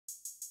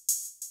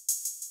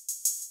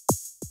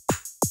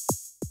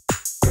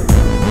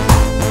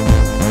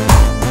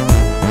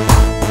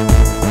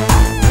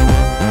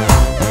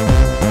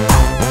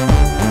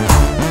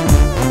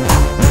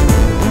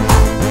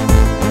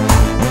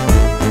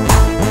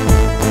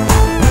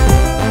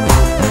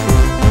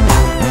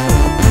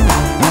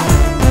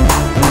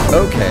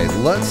Okay,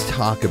 let's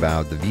talk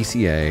about the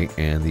VCA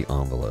and the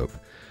envelope.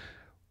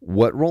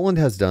 What Roland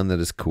has done that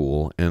is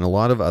cool, and a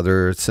lot of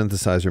other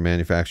synthesizer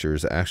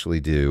manufacturers actually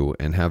do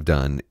and have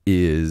done,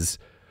 is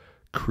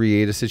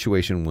create a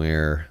situation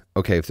where,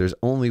 okay, if there's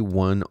only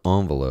one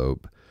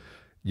envelope,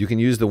 you can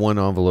use the one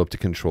envelope to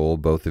control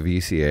both the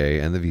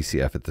VCA and the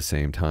VCF at the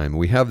same time.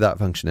 We have that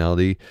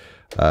functionality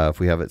if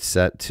we have it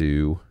set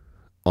to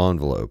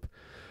envelope.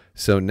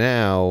 So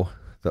now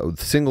the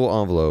single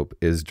envelope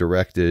is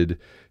directed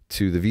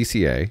to the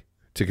VCA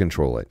to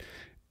control it.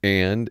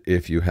 And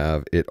if you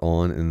have it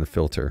on in the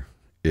filter,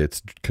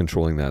 it's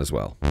controlling that as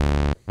well.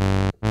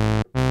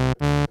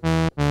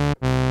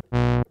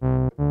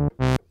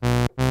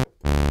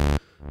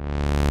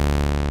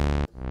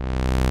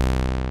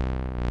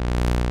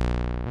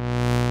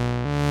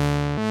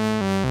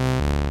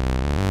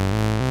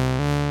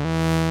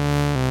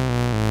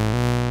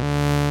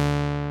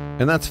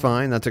 And that's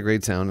fine. That's a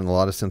great sound. And a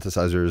lot of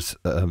synthesizers,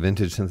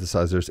 vintage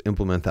synthesizers,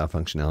 implement that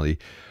functionality.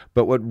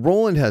 But what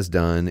Roland has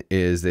done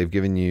is they've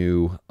given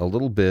you a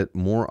little bit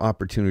more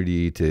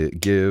opportunity to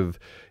give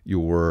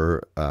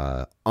your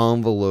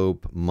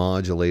envelope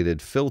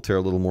modulated filter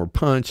a little more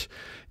punch.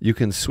 You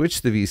can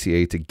switch the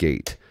VCA to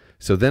gate.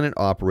 So then it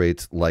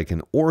operates like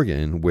an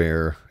organ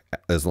where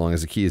as long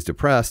as the key is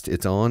depressed,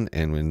 it's on,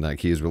 and when that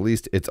key is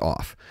released, it's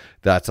off.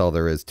 That's all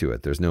there is to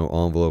it. There's no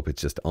envelope.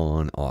 It's just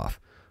on, off.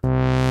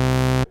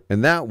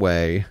 And that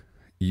way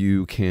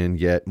you can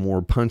get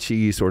more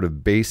punchy sort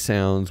of bass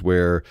sounds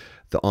where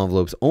the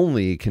envelope's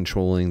only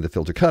controlling the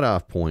filter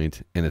cutoff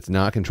point and it's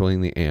not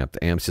controlling the amp.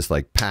 The amp's just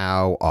like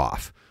pow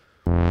off.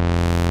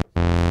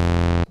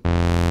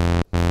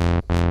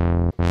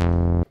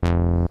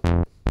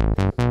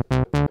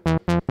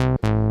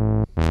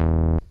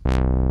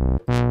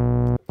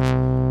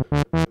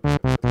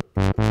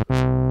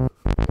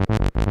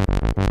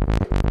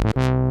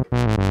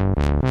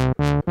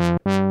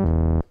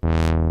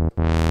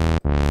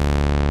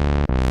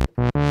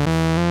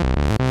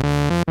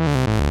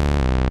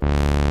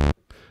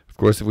 Of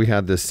course, if we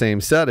had this same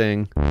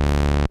setting,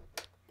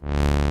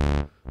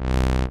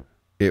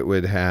 it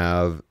would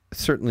have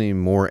certainly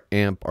more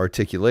amp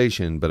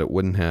articulation, but it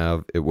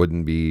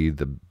wouldn't be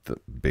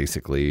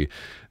basically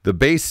the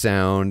bass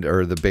sound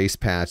or the bass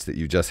patch that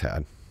you just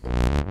had.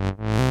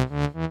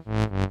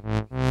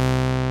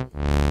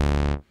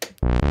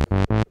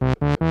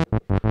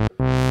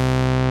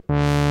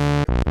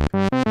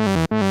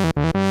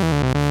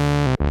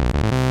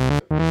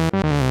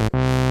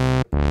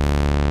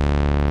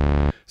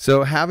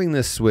 So having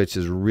this switch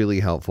is really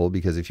helpful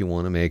because if you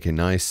want to make a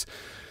nice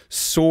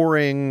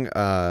soaring,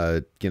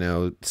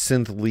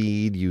 synth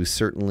lead, you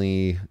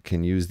certainly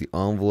can use the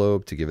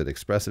envelope to give it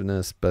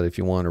expressiveness. But if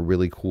you want a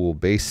really cool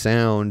bass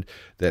sound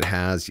that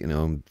has,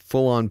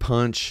 full-on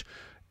punch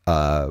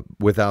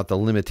without the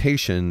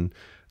limitation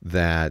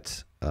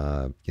that,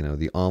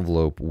 the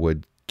envelope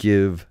would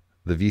give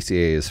the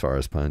VCA as far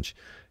as punch,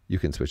 you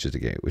can switch it to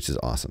gate, which is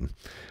awesome.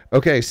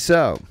 Okay,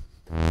 so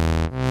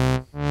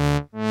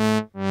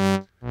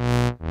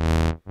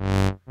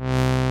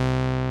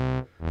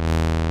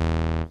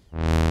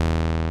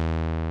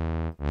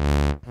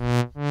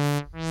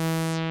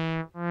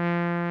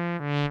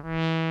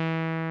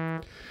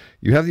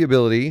you have the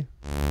ability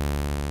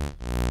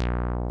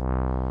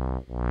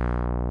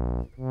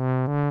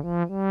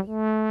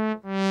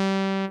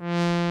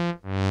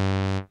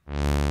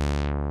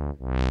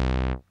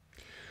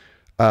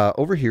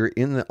over here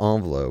in the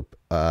envelope,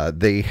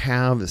 they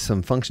have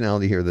some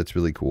functionality here that's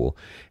really cool.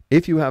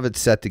 If you have it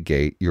set to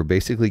gate, you're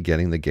basically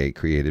getting the gate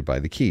created by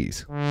the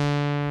keys.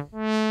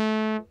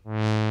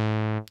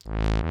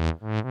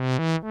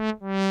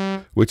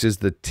 Which is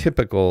the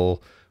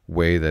typical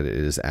way that it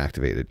is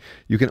activated.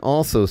 You can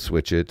also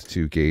switch it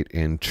to gate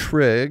and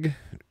trig,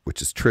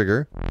 which is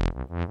trigger,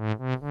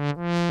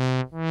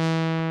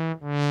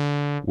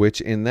 which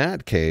in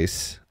that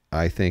case,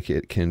 I think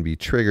it can be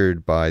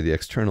triggered by the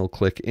external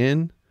click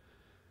in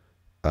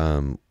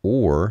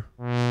or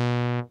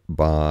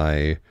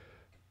by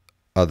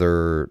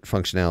other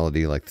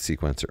functionality like the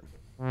sequencer.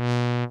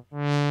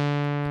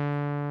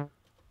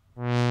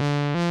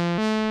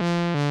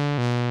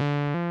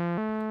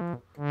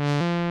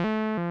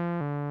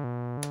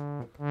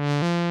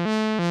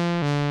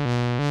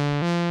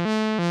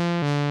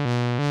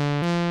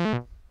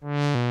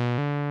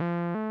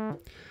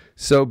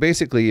 So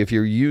basically, if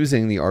you're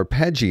using the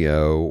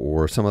arpeggio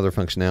or some other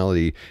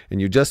functionality and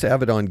you just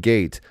have it on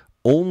gate,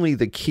 only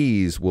the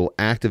keys will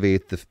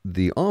activate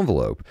the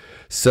envelope.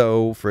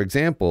 So for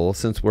example,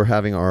 since we're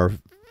having our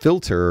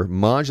filter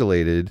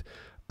modulated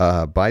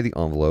by the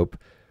envelope,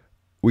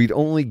 we'd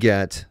only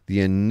get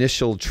the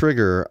initial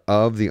trigger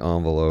of the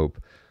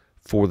envelope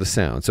for the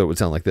sound. So it would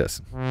sound like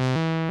this.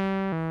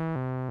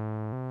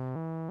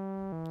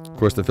 Of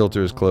course, the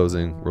filter is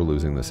closing, we're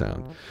losing the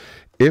sound.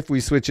 If we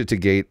switch it to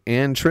gate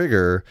and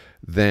trigger,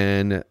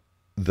 then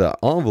the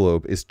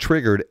envelope is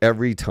triggered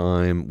every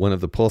time one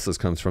of the pulses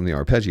comes from the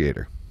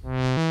arpeggiator.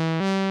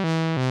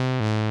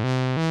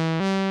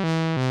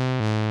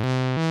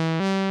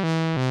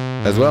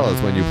 As well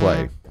as when you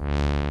play.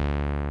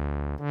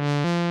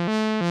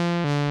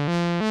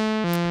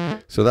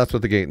 So that's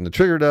what the gate and the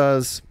trigger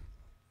does.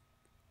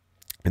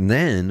 And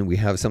then we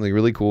have something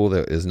really cool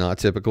that is not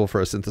typical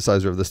for a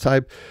synthesizer of this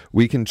type.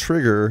 We can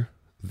trigger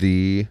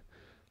the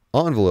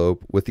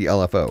envelope with the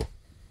LFO.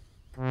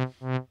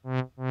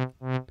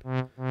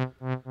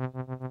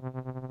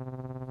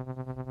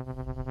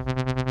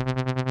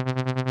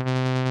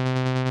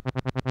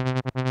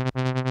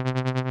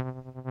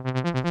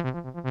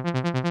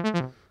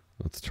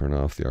 Let's turn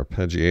off the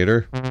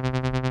arpeggiator.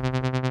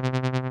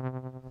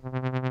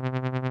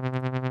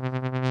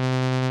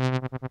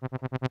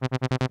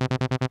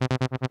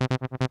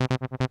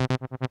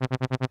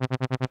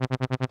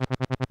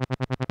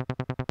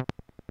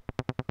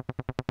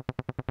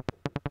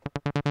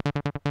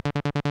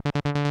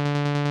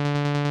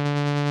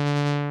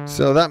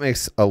 So that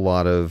makes a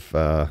lot of,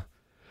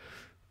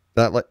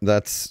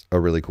 that's a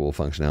really cool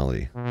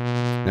functionality.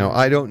 Now,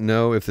 I don't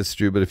know if this is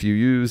true, but if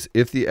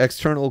the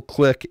external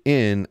click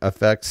in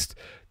affects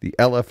the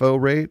LFO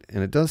rate,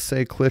 and it does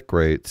say click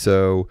rate.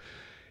 So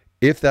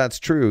if that's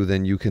true,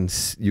 then you can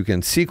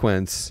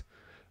sequence,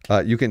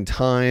 you can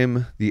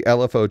time the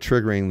LFO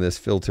triggering this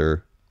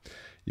filter.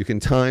 You can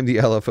time the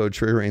LFO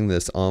triggering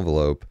this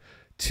envelope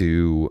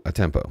to a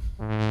tempo.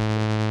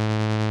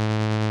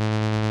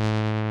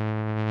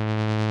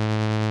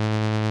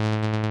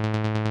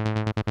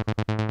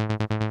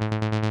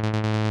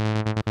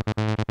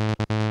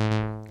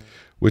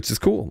 Which is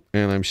cool,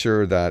 and I'm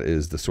sure that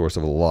is the source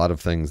of a lot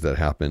of things that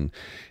happen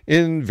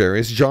in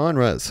various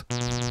genres.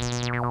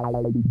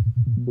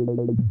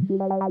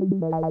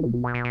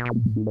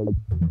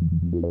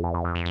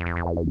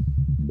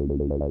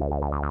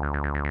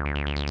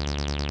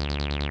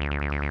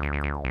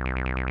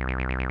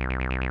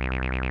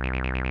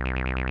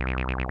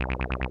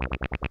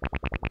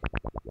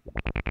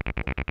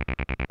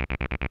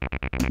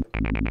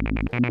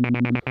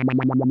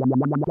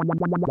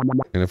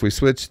 And if we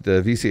switch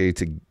the VCA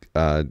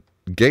to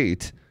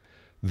gate,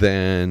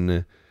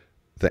 then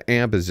the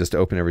amp is just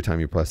open every time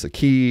you press a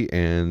key,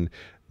 and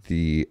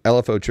the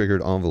LFO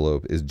triggered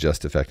envelope is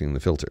just affecting the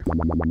filter.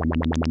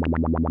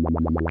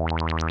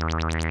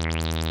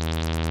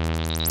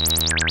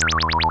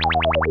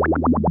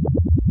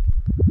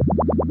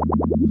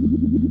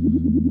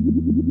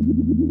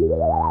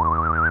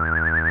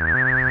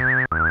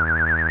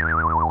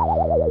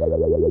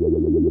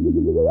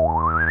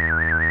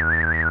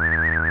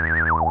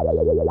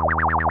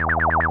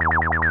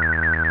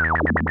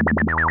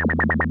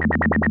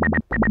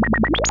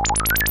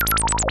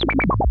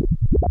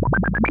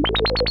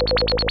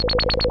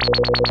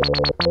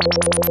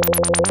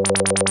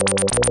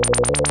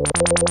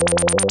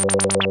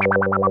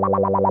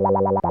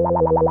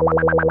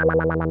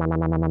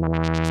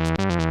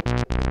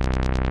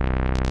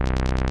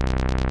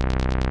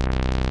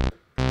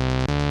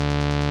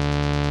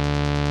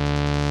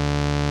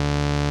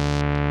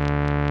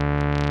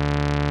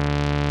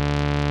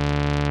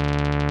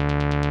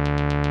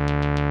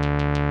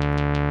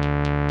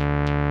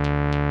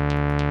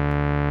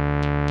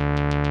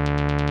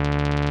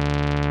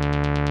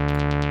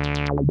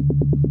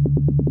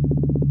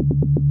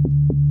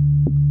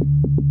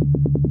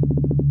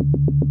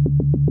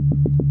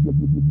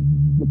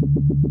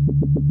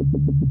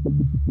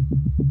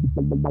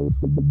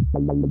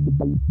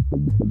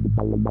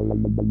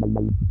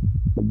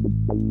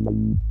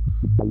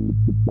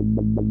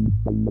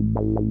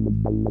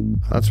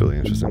 That's really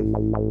interesting.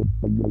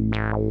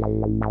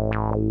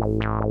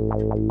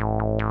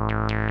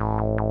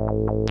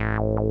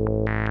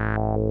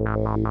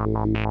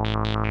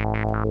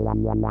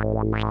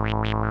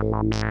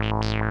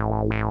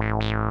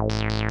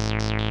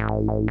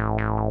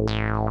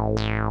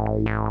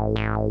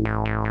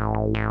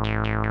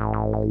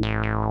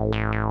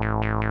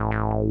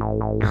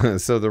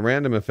 So the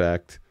random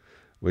effect,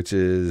 which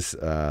is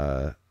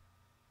the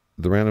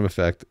random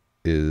effect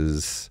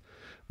is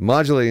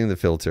modulating the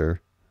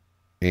filter,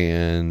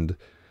 and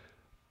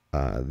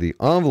the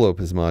envelope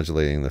is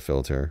modulating the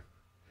filter,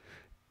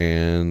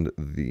 and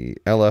the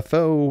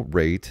LFO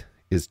rate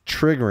is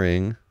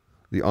triggering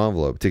the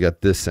envelope to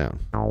get this sound.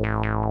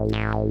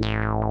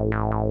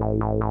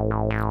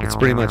 It's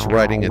pretty much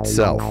writing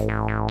itself,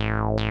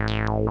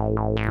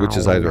 which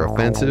is either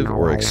offensive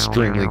or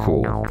extremely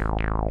cool.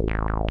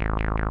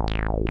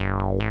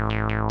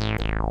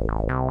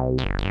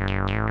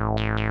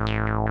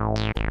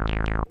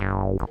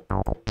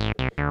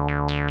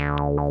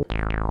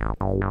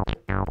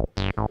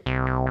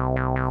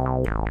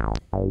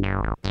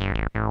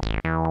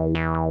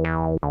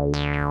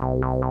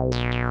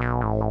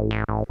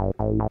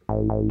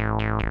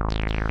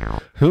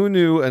 Who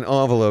knew an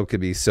envelope could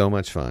be so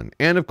much fun?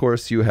 And of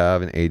course, you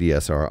have an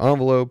ADSR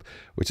envelope,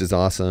 which is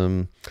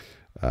awesome.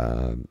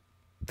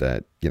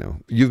 That, you know,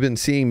 you've been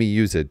seeing me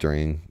use it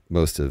during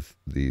most of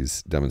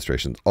these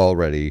demonstrations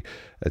already,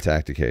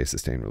 attack, decay,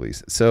 sustain,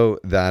 release. So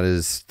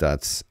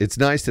it's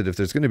nice that if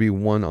there's going to be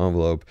one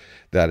envelope,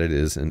 that it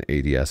is an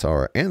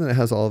ADSR, and that it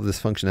has all of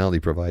this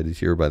functionality provided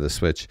here by the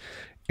switch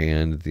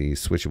and the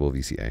switchable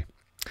VCA.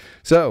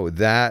 So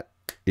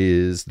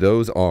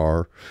those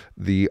are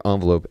the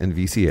envelope and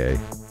VCA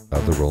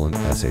of the Roland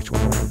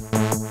SH-101.